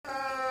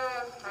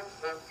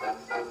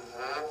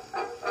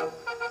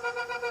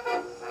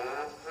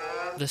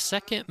The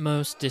second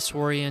most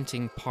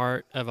disorienting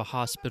part of a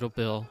hospital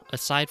bill,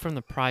 aside from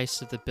the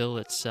price of the bill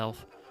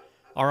itself,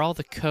 are all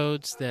the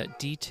codes that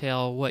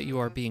detail what you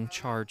are being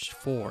charged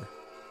for.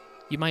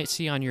 You might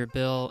see on your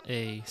bill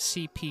a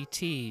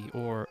CPT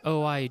or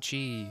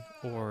OIG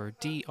or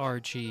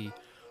DRG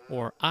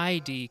or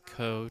ID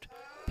code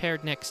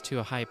paired next to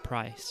a high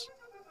price.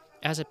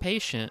 As a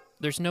patient,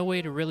 there's no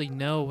way to really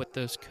know what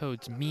those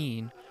codes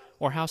mean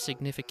or how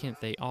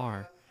significant they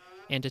are.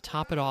 And to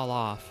top it all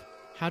off,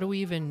 how do we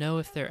even know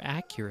if they're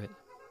accurate?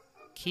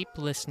 Keep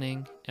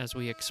listening as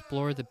we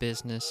explore the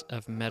business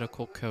of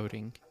medical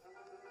coding.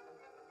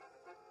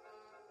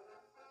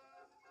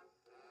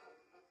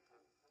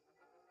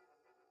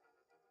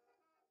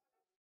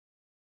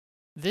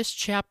 This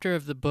chapter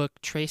of the book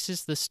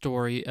traces the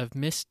story of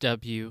Miss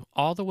W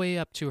all the way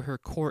up to her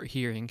court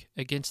hearing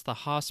against the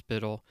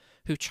hospital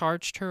who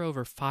charged her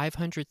over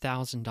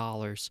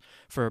 $500,000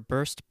 for a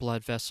burst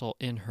blood vessel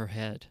in her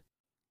head.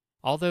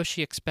 Although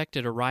she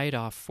expected a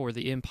write-off for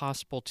the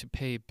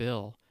impossible-to-pay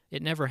bill,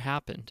 it never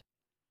happened.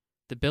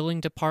 The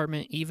billing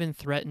department even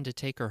threatened to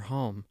take her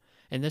home,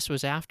 and this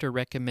was after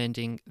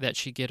recommending that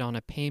she get on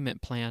a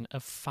payment plan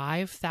of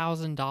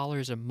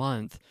 $5,000 a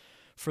month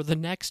for the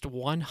next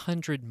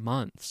 100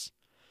 months.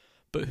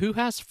 But who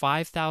has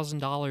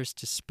 $5,000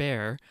 to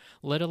spare,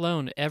 let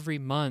alone every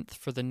month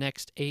for the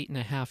next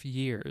 8.5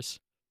 years?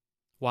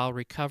 While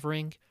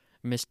recovering,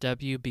 Miss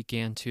W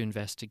began to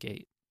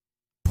investigate.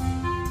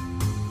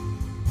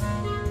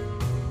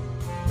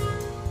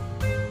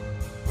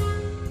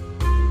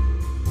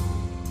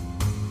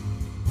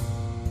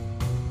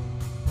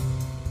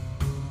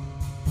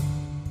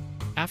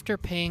 After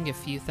paying a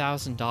few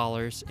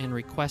 $1,000s and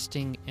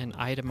requesting an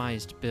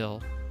itemized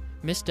bill,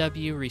 Miss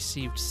W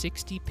received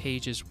 60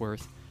 pages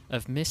worth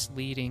of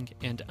misleading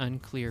and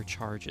unclear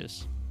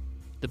charges.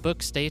 The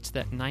book states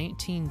that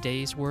 19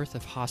 days worth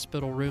of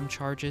hospital room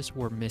charges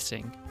were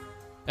missing.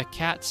 A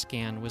CAT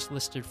scan was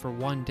listed for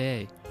 1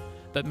 day,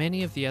 but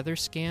many of the other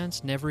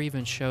scans never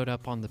even showed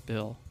up on the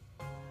bill.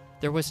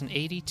 There was an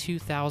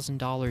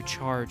 $82,000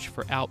 charge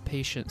for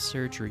outpatient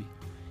surgery,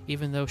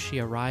 even though she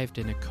arrived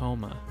in a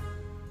coma.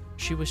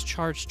 She was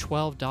charged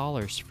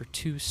 $12 for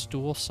 2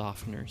 stool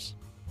softeners.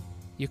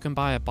 You can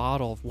buy a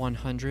bottle of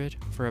 100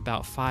 for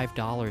about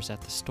 $5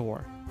 at the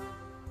store.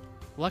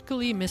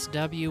 Luckily, Miss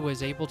W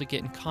was able to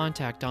get in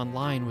contact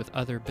online with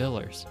other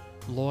billers,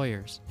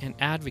 lawyers, and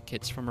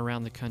advocates from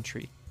around the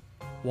country.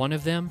 One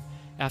of them,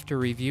 after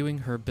reviewing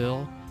her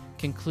bill,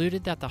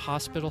 concluded that the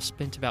hospital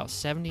spent about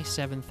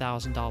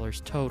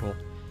 $77,000 total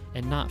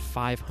and not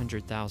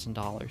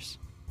 $500,000.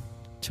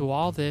 To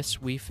all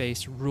this, we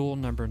face rule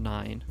number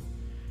 9.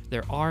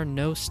 There are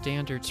no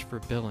standards for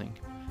billing.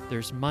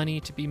 There's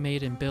money to be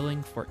made in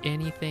billing for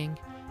anything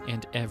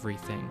and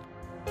everything.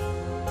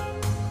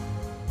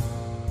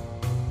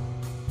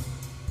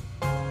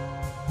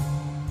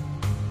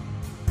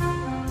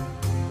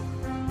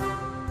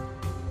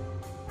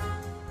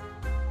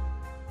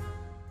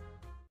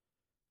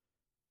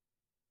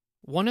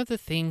 One of the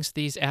things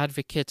these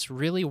advocates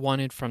really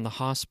wanted from the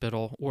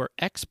hospital were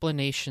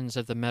explanations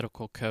of the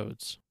medical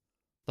codes.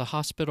 The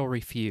hospital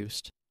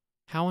refused.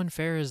 How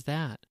unfair is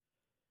that?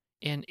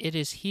 And it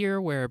is here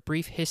where a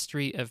brief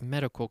history of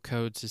medical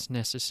codes is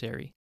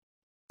necessary.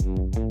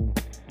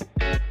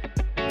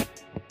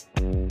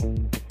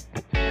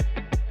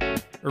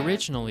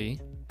 Originally,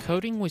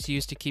 coding was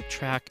used to keep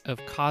track of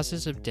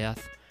causes of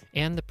death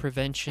and the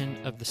prevention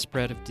of the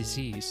spread of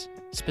disease,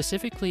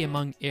 specifically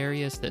among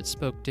areas that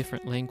spoke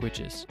different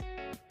languages.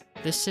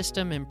 This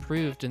system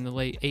improved in the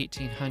late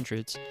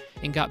 1800s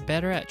and got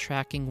better at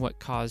tracking what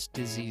caused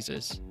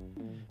diseases.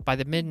 By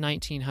the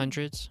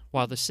mid-1900s,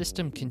 while the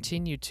system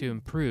continued to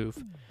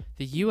improve,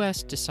 the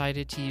U.S.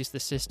 decided to use the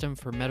system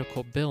for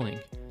medical billing,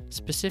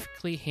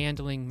 specifically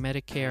handling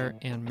Medicare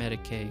and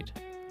Medicaid.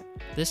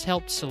 This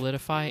helped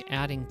solidify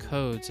adding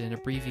codes and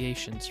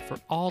abbreviations for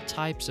all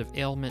types of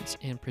ailments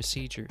and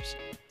procedures.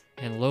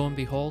 And lo and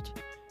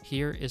behold,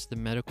 here is the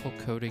medical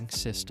coding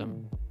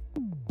system.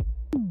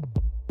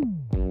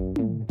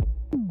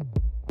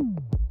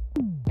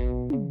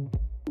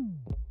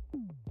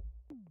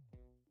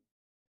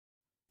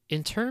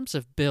 In terms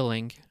of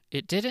billing,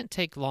 it didn't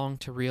take long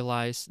to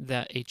realize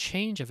that a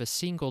change of a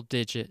single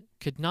digit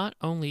could not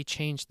only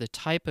change the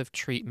type of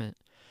treatment,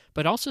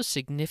 but also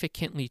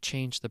significantly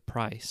change the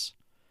price.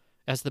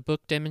 As the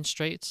book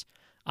demonstrates,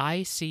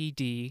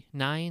 ICD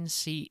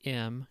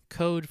 9CM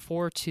code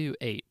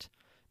 428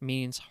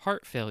 means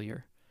heart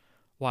failure,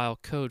 while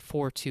code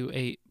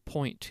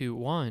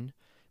 428.21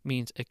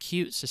 means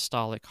acute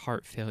systolic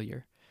heart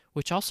failure,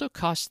 which also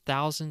costs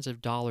thousands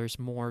of dollars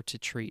more to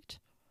treat.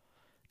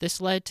 This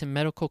led to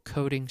medical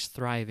coding's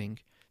thriving,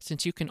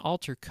 since you can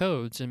alter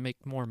codes and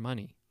make more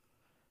money.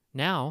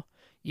 Now,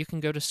 you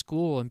can go to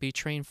school and be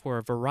trained for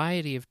a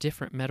variety of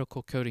different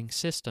medical coding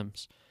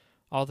systems,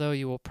 although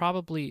you will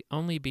probably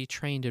only be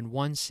trained in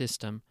one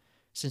system,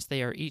 since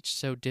they are each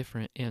so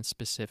different and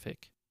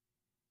specific.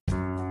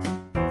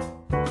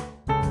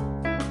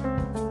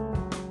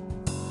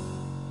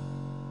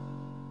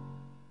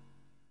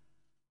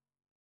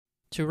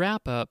 To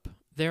wrap up,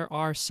 there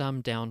are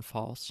some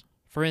downfalls.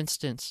 For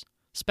instance,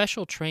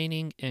 special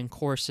training and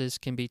courses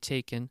can be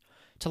taken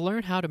to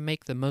learn how to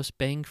make the most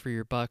bang for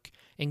your buck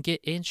and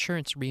get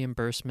insurance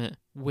reimbursement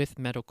with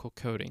medical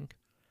coding.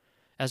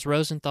 As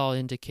Rosenthal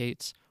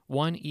indicates,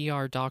 one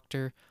ER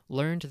doctor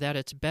learned that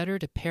it's better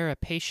to pair a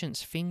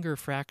patient's finger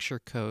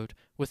fracture code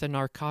with a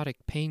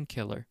narcotic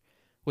painkiller,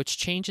 which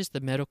changes the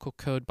medical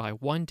code by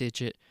 1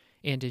 digit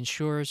and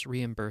ensures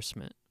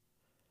reimbursement.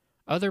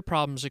 Other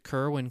problems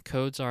occur when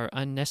codes are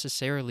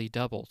unnecessarily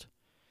doubled.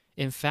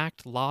 In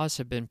fact, laws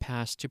have been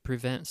passed to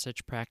prevent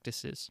such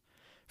practices.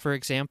 For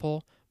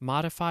example,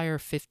 Modifier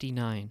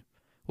 59,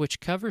 which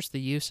covers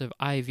the use of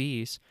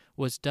IVs,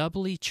 was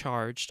doubly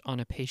charged on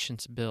a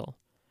patient's bill,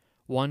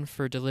 one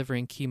for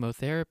delivering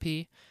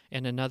chemotherapy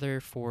and another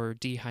for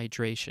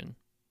dehydration.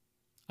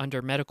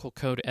 Under medical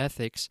code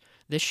ethics,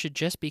 this should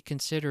just be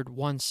considered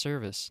one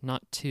service,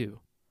 not two.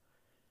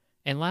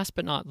 And last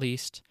but not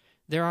least,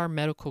 there are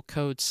medical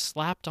codes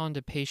slapped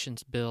onto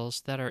patients'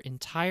 bills that are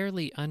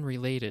entirely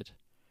unrelated.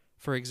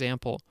 For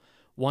example,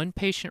 one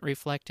patient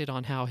reflected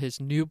on how his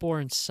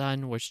newborn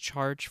son was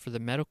charged for the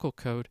medical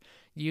code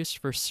used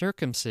for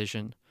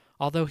circumcision,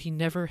 although he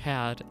never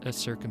had a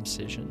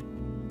circumcision.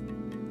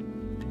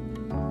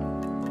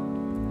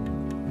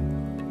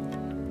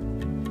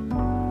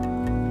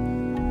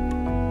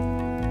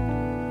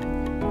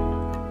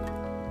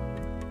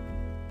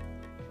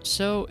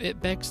 So it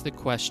begs the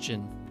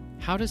question,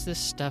 how does this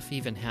stuff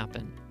even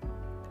happen?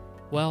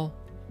 Well,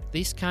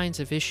 these kinds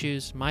of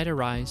issues might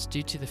arise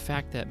due to the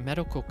fact that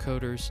medical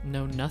coders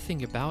know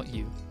nothing about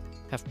you,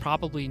 have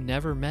probably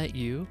never met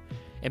you,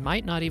 and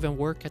might not even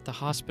work at the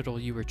hospital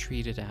you were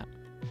treated at.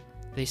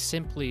 They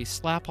simply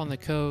slap on the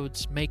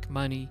codes, make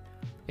money,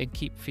 and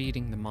keep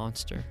feeding the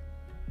monster.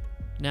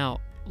 Now,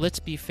 let's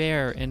be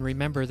fair and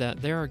remember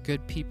that there are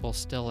good people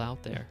still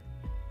out there.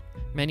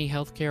 Many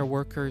healthcare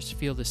workers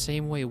feel the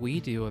same way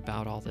we do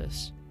about all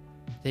this.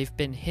 They've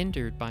been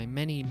hindered by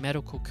many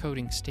medical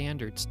coding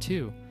standards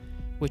too,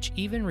 which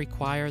even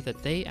require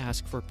that they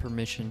ask for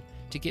permission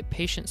to get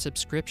patient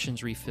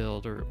subscriptions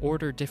refilled or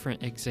order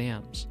different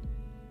exams.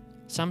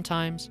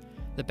 Sometimes,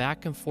 the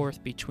back and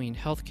forth between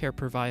healthcare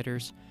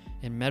providers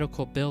and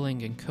medical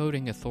billing and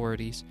coding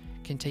authorities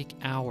can take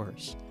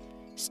hours,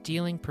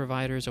 stealing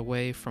providers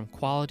away from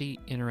quality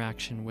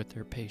interaction with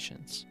their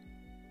patients.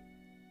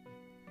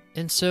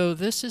 And so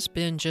this has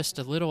been just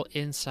a little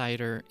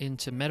insider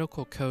into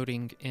medical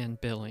coding and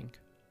billing.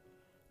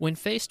 When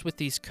faced with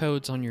these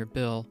codes on your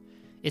bill,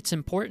 it's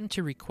important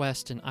to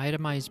request an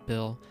itemized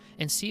bill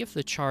and see if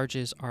the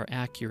charges are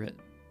accurate.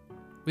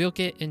 We'll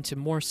get into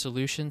more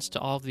solutions to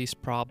all of these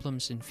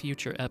problems in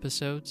future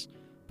episodes,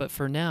 but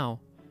for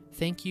now,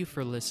 thank you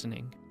for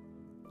listening.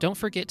 Don't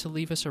forget to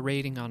leave us a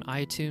rating on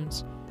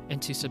iTunes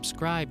and to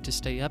subscribe to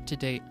stay up to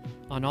date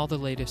on all the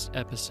latest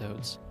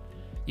episodes.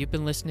 You've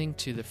been listening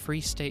to the Free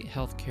State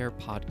Healthcare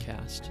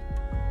Podcast.